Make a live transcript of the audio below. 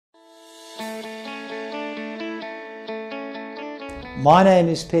My name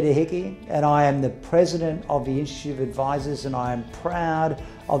is Peter Hickey and I am the President of the Institute of Advisors, and I am proud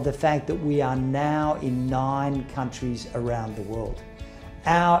of the fact that we are now in 9 countries around the world.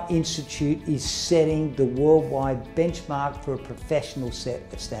 Our institute is setting the worldwide benchmark for a professional set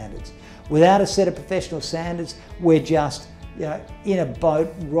of standards. Without a set of professional standards, we're just in a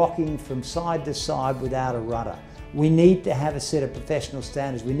boat rocking from side to side without a rudder. We need to have a set of professional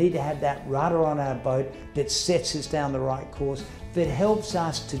standards. We need to have that rudder on our boat that sets us down the right course, that helps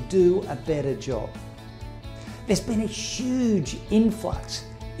us to do a better job. There's been a huge influx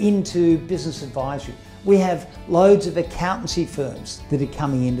into business advisory. We have loads of accountancy firms that are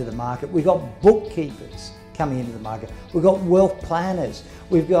coming into the market. We've got bookkeepers coming into the market. We've got wealth planners.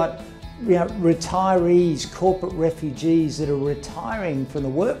 We've got retirees, corporate refugees that are retiring from the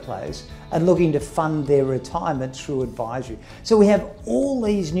workplace and looking to fund their retirement through advisory. So we have all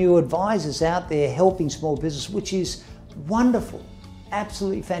these new advisors out there helping small business, which is wonderful,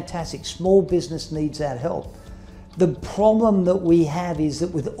 absolutely fantastic. Small business needs that help. The problem that we have is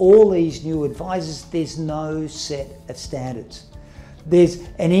that with all these new advisors, there's no set of standards. There's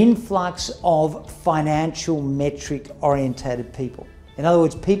an influx of financial metric orientated people. In other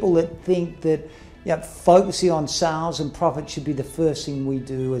words, people that think that focusing on sales and profit should be the first thing we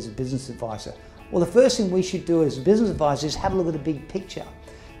do as a business advisor. Well, the first thing we should do as a business advisor is have a look at the big picture,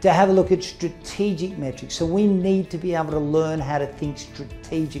 to have a look at strategic metrics. So we need to be able to learn how to think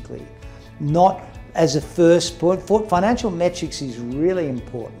strategically, not as a first point. Financial metrics is really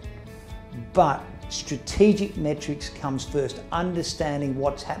important, but strategic metrics comes first. Understanding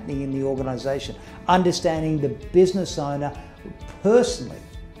what's happening in the organization, understanding the business owner personally,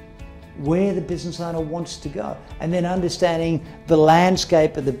 where the business owner wants to go, and then understanding the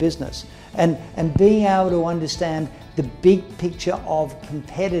landscape of the business and being able to understand the big picture of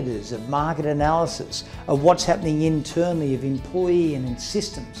competitors, of market analysis, of what's happening internally, of employee and in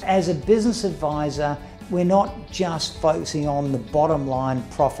systems. As a business advisor, we're not just focusing on the bottom line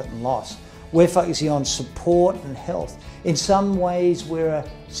profit and loss. We're focusing on support and health. In some ways, we're a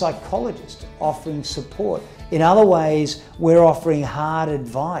psychologist offering support. In other ways, we're offering hard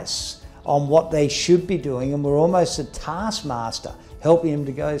advice on what they should be doing, and we're almost a taskmaster helping them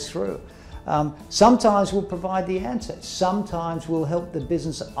to go through. Sometimes we'll provide the answer. Sometimes we'll help the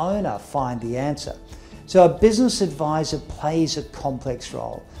business owner find the answer. So a business advisor plays a complex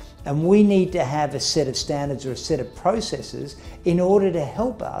role, and we need to have a set of standards or a set of processes in order to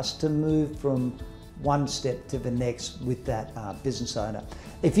help us to move from one step to the next with that business owner.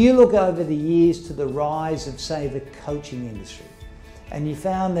 If you look over the years to the rise of, say, the coaching industry, and you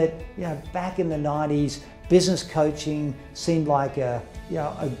found that back in the 90s, business coaching seemed like a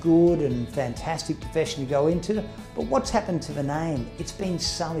good and fantastic profession to go into, but what's happened to the name? It's been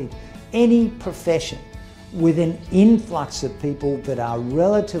sullied. Any profession with an influx of people that are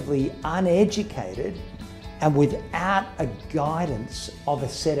relatively uneducated and without a guidance of a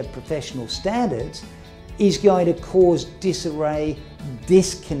set of professional standards is going to cause disarray,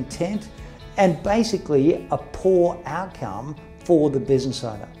 discontent, and basically a poor outcome for the business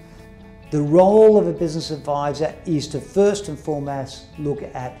owner. The role of a business advisor is to first and foremost look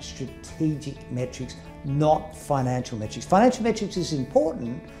at strategic metrics, not financial metrics. Financial metrics is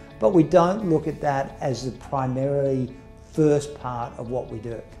important, but we don't look at that as the primarily first part of what we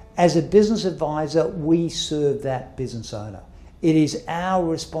do. As a business advisor, we serve that business owner. It is our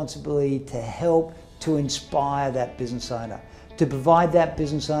responsibility to help to inspire that business owner, to provide that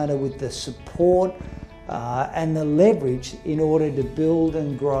business owner with the support and the leverage in order to build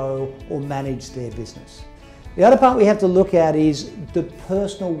and grow or manage their business. The other part we have to look at is the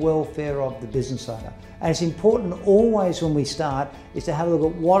personal welfare of the business owner. And it's important always when we start is to have a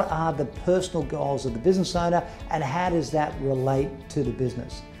look at what are the personal goals of the business owner and how does that relate to the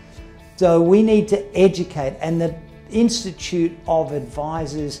business. So we need to educate, and the Institute of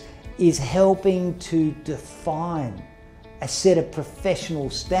Advisors is helping to define a set of professional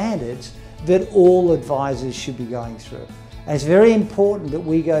standards that all advisors should be going through. And it's very important that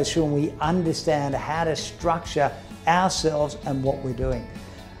we go through and we understand how to structure ourselves and what we're doing.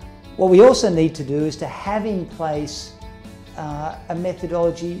 What we also need to do is to have in place a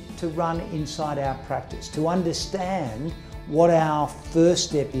methodology to run inside our practice, to understand what our first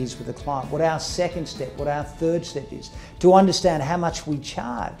step is with the client, what our second step, what our third step is, to understand how much we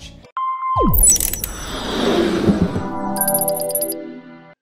charge.